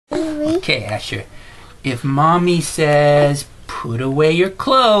Mommy. Okay, Asher. If Mommy says, put away your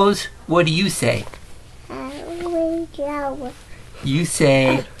clothes, what do you say? You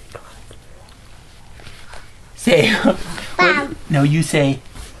say... Mom. No, you say...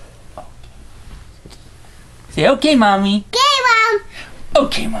 Say, okay, Mommy. Okay, Mom.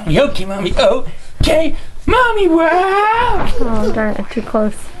 Okay, Mommy. Okay, Mommy. Okay, Mommy. Wow. Oh, darn it. Too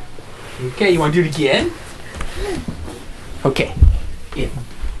close. Okay, you want to do it again? Okay. Give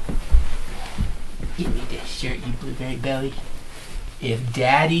me this shirt, you blueberry belly. If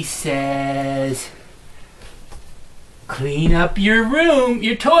Daddy says, clean up your room,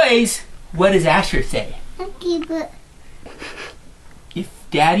 your toys, what does Asher say? Okay, but If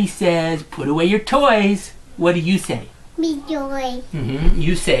Daddy says, put away your toys, what do you say? me joy.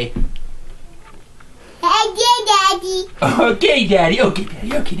 You say, Okay, Daddy. okay, Daddy. Okay,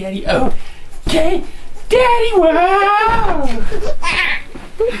 Daddy. Okay, Daddy. Okay, Daddy. Wow.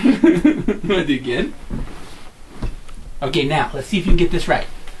 Want to do it again? Okay, now let's see if you can get this right.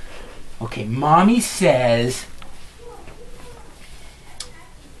 Okay, Mommy says,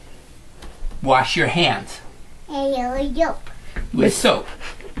 wash your hands Hey, with soap.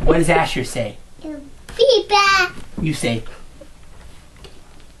 What does Asher say? Pizza. You say,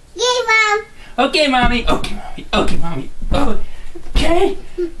 Yay, Mom. okay, Mommy. Okay, Mommy. Okay, Mommy. Okay,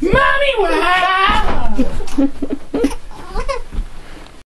 Mommy. Wow.